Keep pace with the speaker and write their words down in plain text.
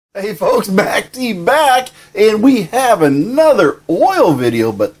Hey folks, MACT back, and we have another oil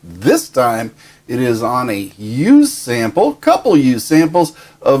video, but this time it is on a used sample, couple used samples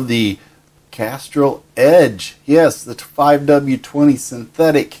of the Castrol Edge. Yes, the 5W20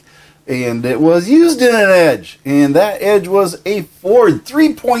 synthetic, and it was used in an Edge, and that Edge was a Ford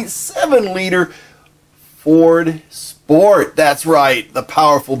 3.7 liter Ford Sport. That's right, the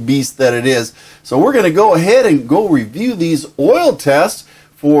powerful beast that it is. So we're going to go ahead and go review these oil tests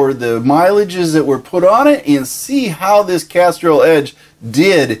for the mileages that were put on it and see how this Castrol Edge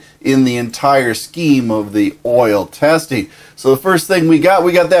did in the entire scheme of the oil testing. So the first thing we got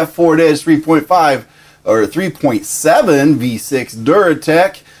that Ford Edge 3.5 or 3.7 V6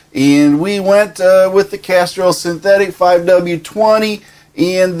 Duratec, and we went with the Castrol synthetic 5W20.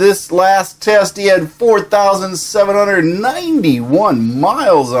 And this last test, he had 4,791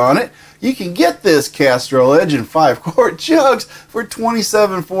 miles on it. You can get this Castrol Edge in 5-quart jugs for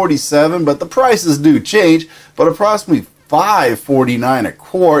 $27.47, but the prices do change, but approximately $5.49 a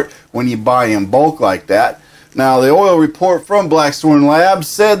quart when you buy in bulk like that. Now, the oil report from Blackstone Labs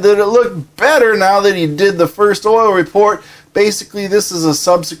said that it looked better now that he did the first oil report. Basically, this is a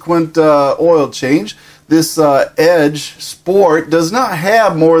subsequent oil change. This Edge Sport does not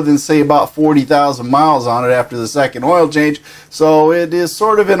have more than, say, about 40,000 miles on it after the second oil change, so it is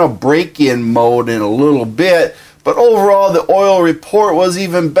sort of in a break-in mode in a little bit. But overall, the oil report was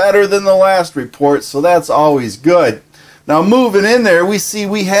even better than the last report, so that's always good. Now, moving in there, we see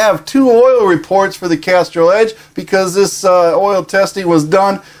we have two oil reports for the Castrol Edge because this oil testing was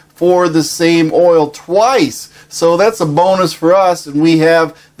done for the same oil twice. So that's a bonus for us, and we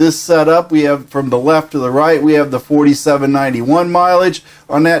have this set up. We have from the left to the right, we have the 4791 mileage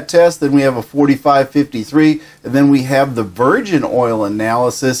on that test, then we have a 4553, and then we have the virgin oil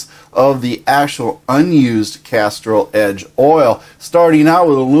analysis of the actual unused Castrol Edge oil. Starting out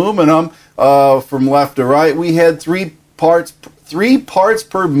with aluminum, from left to right, we had three parts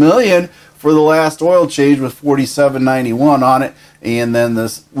per million for the last oil change with 4791 on it, and then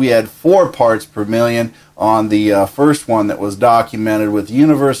we had 4 parts per million on the first one that was documented, with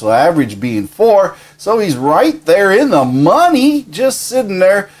universal average being 4. So he's right there in the money, just sitting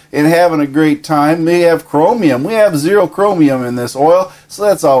there and having a great time. We have chromium. We have 0 chromium in this oil, so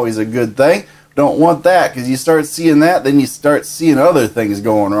that's always a good thing. Don't want that, because you start seeing that, then you start seeing other things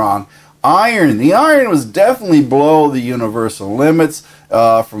going wrong. Iron. The iron was definitely below the universal limits,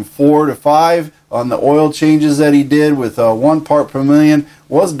 from 4 to 5 on the oil changes that he did, with 1 part per million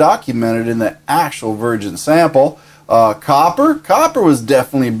was documented in the actual virgin sample. Copper was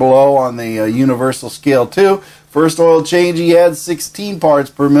definitely below on the universal scale too. First oil change he had 16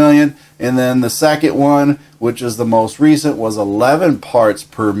 parts per million, and then the second one, which is the most recent, was 11 parts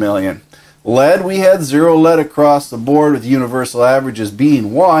per million. Lead, we had 0 lead across the board, with universal averages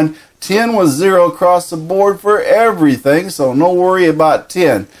being 1. Tin was 0 across the board for everything, so no worry about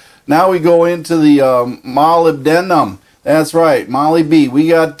tin. Now we go into the molybdenum. That's right, Molyb. We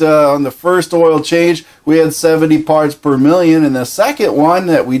got on the first oil change, we had 70 parts per million, and the second one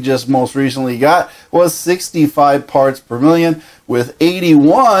that we just most recently got was 65 parts per million, with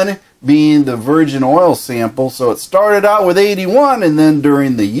 81 being the virgin oil sample. So it started out with 81, and then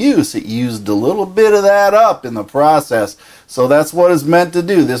during the use it used a little bit of that up in the process. So that's what it's meant to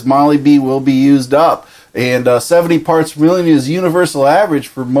do. This Molyb will be used up, and 70 parts per million is universal average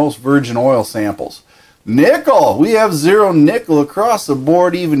for most virgin oil samples. Nickel, we have 0 nickel across the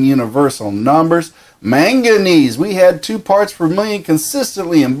board, even universal numbers. Manganese, we had 2 parts per million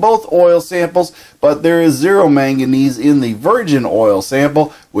consistently in both oil samples, but there is 0 manganese in the virgin oil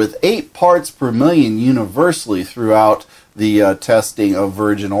sample, with 8 parts per million universally throughout the testing of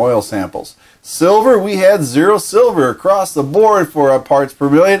virgin oil samples. Silver, we had 0 silver across the board for parts per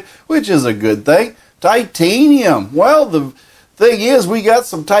million, which is a good thing. Titanium, well, the thing is, we got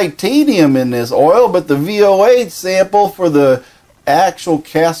some titanium in this oil, but the VOA sample for the actual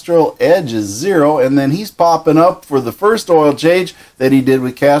Castrol Edge is 0, and then he's popping up for the first oil change that he did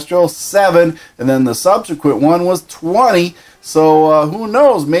with Castrol 7, and then the subsequent one was 20. So who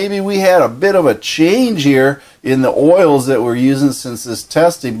knows, maybe we had a bit of a change here in the oils that we're using since this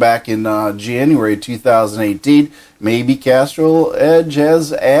testing back in January 2018. Maybe Castrol Edge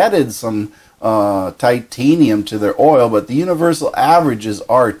has added some titanium to their oil, but the universal averages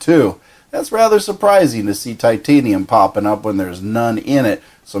are 2. That's rather surprising to see titanium popping up when there's none in it.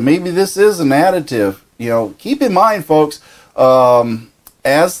 So maybe this is an additive. You know, keep in mind, folks,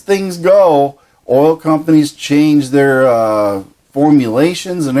 as things go, oil companies change their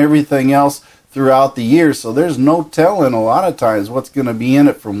formulations and everything else throughout the year. So there's no telling a lot of times what's going to be in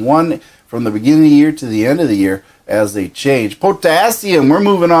it from the beginning of the year to the end of the year. as they change. Potassium, we're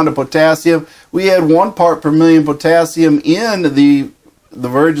moving on to potassium. We had 1 part per million potassium in the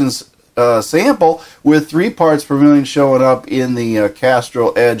Virgin's sample, with 3 parts per million showing up in the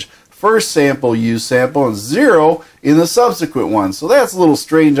Castrol Edge first sample, use sample, and 0 in the subsequent one. So that's a little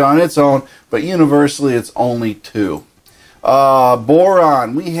strange on its own, but universally it's only 2.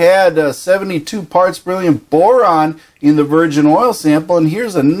 Boron, we had 72 parts per million boron in the virgin oil sample, and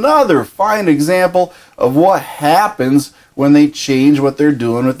here's another fine example of what happens when they change what they're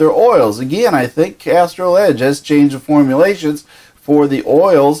doing with their oils. Again, I think Castrol Edge has changed the formulations for the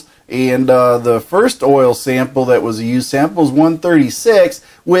oils, and the first oil sample that was a used sample was 136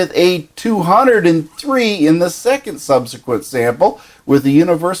 with a 203 in the second subsequent sample, with the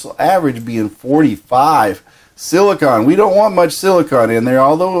universal average being 45. Silicon, we don't want much silicon in there,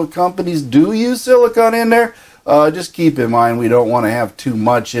 although companies do use silicon in there. Just keep in mind we don't want to have too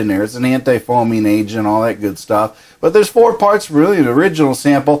much in there. It's an anti-foaming agent, all that good stuff. But there's 4 parts per million in the original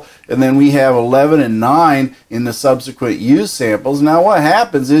sample, and then we have 11 and 9 in the subsequent used samples. Now what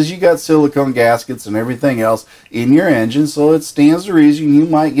happens is you got silicone gaskets and everything else in your engine, so it stands to reason you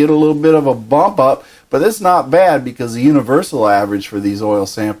might get a little bit of a bump up, but it's not bad because the universal average for these oil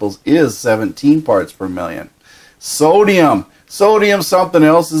samples is 17 parts per million. Sodium. Sodium, something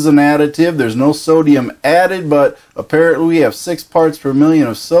else, is an additive. There's no sodium added, but apparently we have 6 parts per million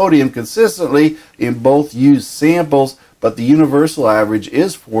of sodium consistently in both used samples, but the universal average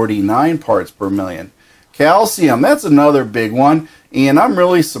is 49 parts per million. Calcium, that's another big one, and I'm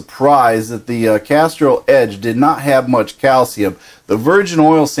really surprised that the Castrol Edge did not have much calcium. The virgin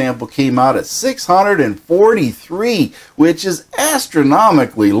oil sample came out at 643, which is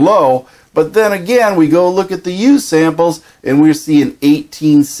astronomically low. But then again, we go look at the used samples, and we're seeing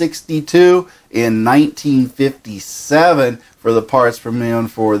 1862 and 1957 for the parts per million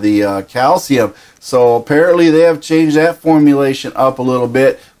for the calcium. So apparently they have changed that formulation up a little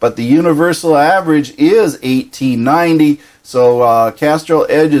bit, but the universal average is 1890. So Castrol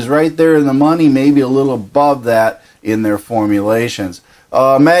Edge is right there in the money, maybe a little above that in their formulations.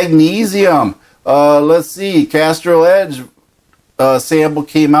 Magnesium, let's see, Castrol Edge sample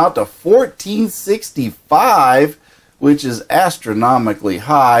came out to 1465, which is astronomically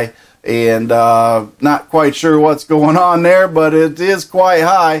high, and not quite sure what's going on there, but it is quite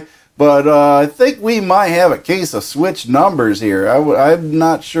high. But I think we might have a case of switch numbers here. I'm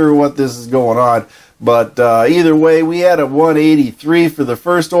not sure what this is going on, but either way, we had a 183 for the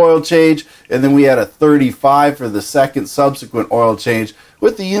first oil change, and then we had a 35 for the second subsequent oil change,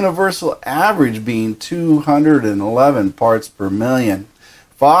 with the universal average being 211 parts per million.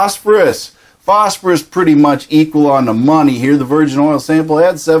 Phosphorus. Phosphorus pretty much equal on the money here. The virgin oil sample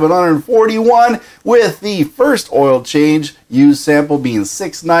had 741, with the first oil change used sample being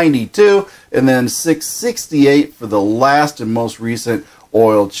 692, and then 668 for the last and most recent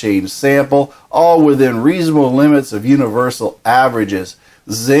oil change sample, all within reasonable limits of universal averages.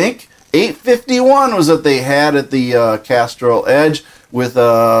 Zinc, 851 was what they had at the Castrol Edge, with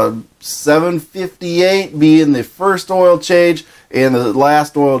 758 being the first oil change, and the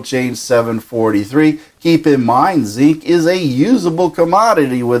last oil change 743. Keep in mind, zinc is a usable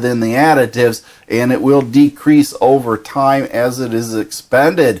commodity within the additives, and it will decrease over time as it is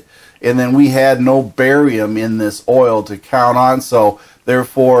expended. And then we had no barium in this oil to count on, so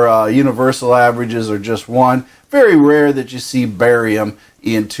therefore universal averages are just 1. Very rare that you see barium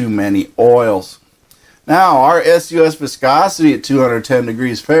in too many oils. Now, our SUS viscosity at 210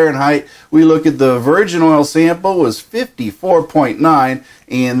 degrees Fahrenheit, we look at the virgin oil sample was 54.9,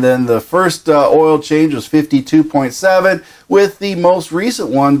 and then the first oil change was 52.7, with the most recent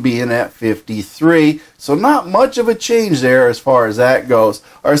one being at 53. So not much of a change there as far as that goes.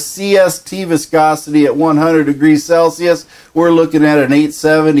 Our CST viscosity at 100 degrees Celsius, we're looking at an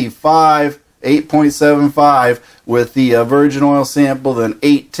 8.75 with the virgin oil sample, then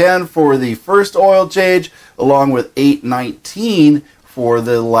 810 for the first oil change, along with 819 for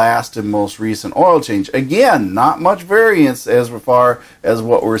the last and most recent oil change. Again, not much variance as far as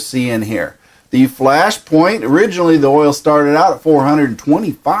what we're seeing here. The flash point, originally the oil started out at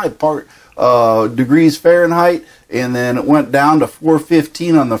 425 degrees Fahrenheit, and then it went down to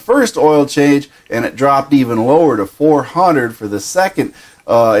 415 on the first oil change, and it dropped even lower to 400 for the second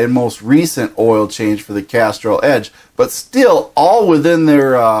and most recent oil change for the Castrol Edge, but still all within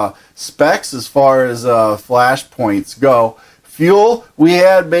their specs as far as flash points go. Fuel, we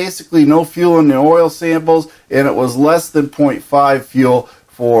had basically no fuel in the oil samples, and it was less than 0.5 fuel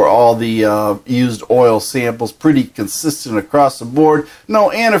for all the used oil samples, pretty consistent across the board. No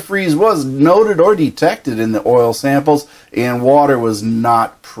antifreeze was noted or detected in the oil samples, and water was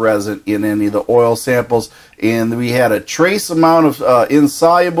not present in any of the oil samples. And we had a trace amount of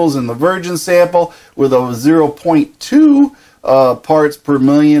insolubles in the virgin sample with a 0.2 parts per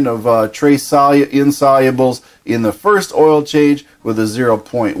million of trace insolubles in the first oil change, with a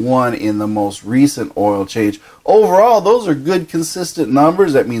 0.1 in the most recent oil change. Overall, those are good consistent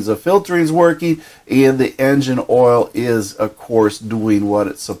numbers. That means the filtering's working and the engine oil is, of course, doing what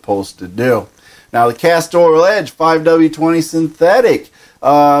it's supposed to do. Now, the Castol Edge 5W20 synthetic,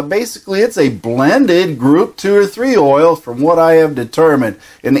 basically it's a blended group 2 or 3 oil from what I have determined,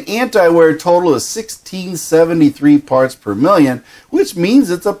 and the anti-wear total is 1673 parts per million, which means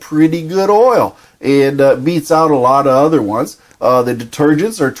it's a pretty good oil and beats out a lot of other ones. The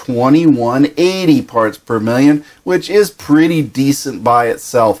detergents are 2180 parts per million, which is pretty decent by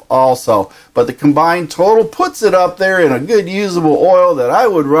itself also, but the combined total puts it up there in a good usable oil that I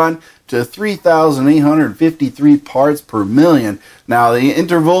would run to 3,853 parts per million. Now, the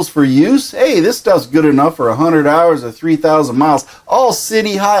intervals for use, hey, this stuff's good enough for 100 hours or 3,000 miles. All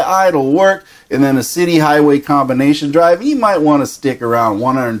city high idle work, and then a city highway combination drive, you might want to stick around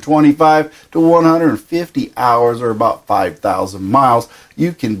 125 to 150 hours or about 5,000 miles.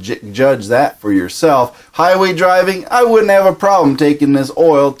 You can judge that for yourself. Highway driving, I wouldn't have a problem taking this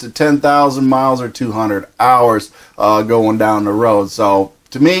oil to 10,000 miles or 200 hours going down the road. So,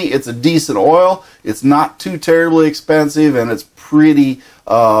 to me, it's a decent oil. It's not too terribly expensive, and it's pretty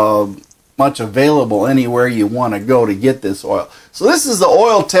much available anywhere you want to go to get this oil. So this is the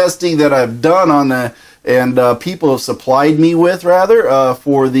oil testing that I've done on the, and people have supplied me with, rather,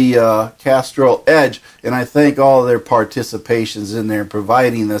 for the Castrol Edge, and I thank all of their participations in there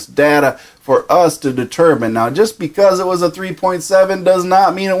providing this data for us to determine. Now, just because it was a 3.7 does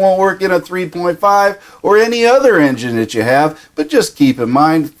not mean it won't work in a 3.5 or any other engine that you have, but just keep in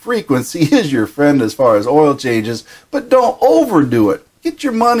mind frequency is your friend as far as oil changes, but don't overdo it. Get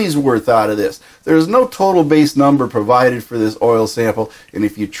your money's worth out of this. There's no total base number provided for this oil sample, and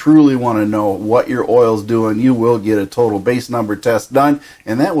if you truly want to know what your oil's doing, you will get a total base number test done,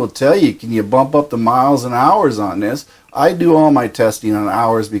 and that will tell you, can you bump up the miles and hours on this? I do all my testing on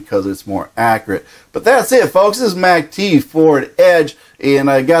hours because it's more accurate. But that's it, folks. This is MACTFORDEDGE, and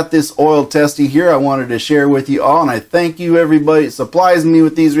I got this oil testing here I wanted to share with you all, and I thank you, everybody that supplies me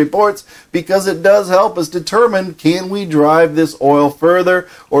with these reports, because it does help us determine, can we drive this oil further,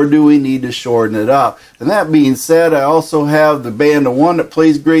 or do we need to shorten it up? And that being said, I also have the band of one that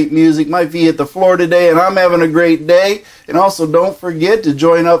plays great music. My feet hit the floor today, and I'm having a great day. And also, don't forget to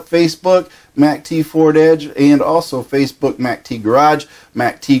join up Facebook, MACTFORDEDGE, and also Facebook MACT Garage,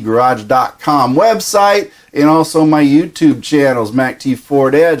 MACTGarage.com website, and also my YouTube channels,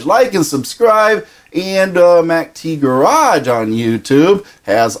 MACTFORDEDGE. Like and subscribe, and MACT Garage on YouTube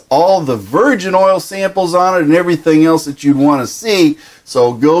has all the virgin oil samples on it and everything else that you'd want to see.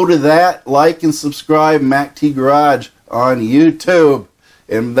 So go to that, like and subscribe, MACT Garage on YouTube.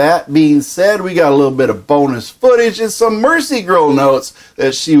 And that being said, we got a little bit of bonus footage and some Mercy Girl notes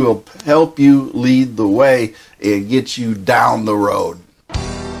that she will help you lead the way and get you down the road.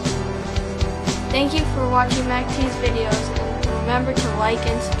 Thank you for watching MACT's videos, and remember to like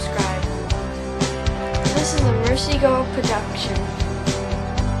and subscribe. This is a Mercy Girl production.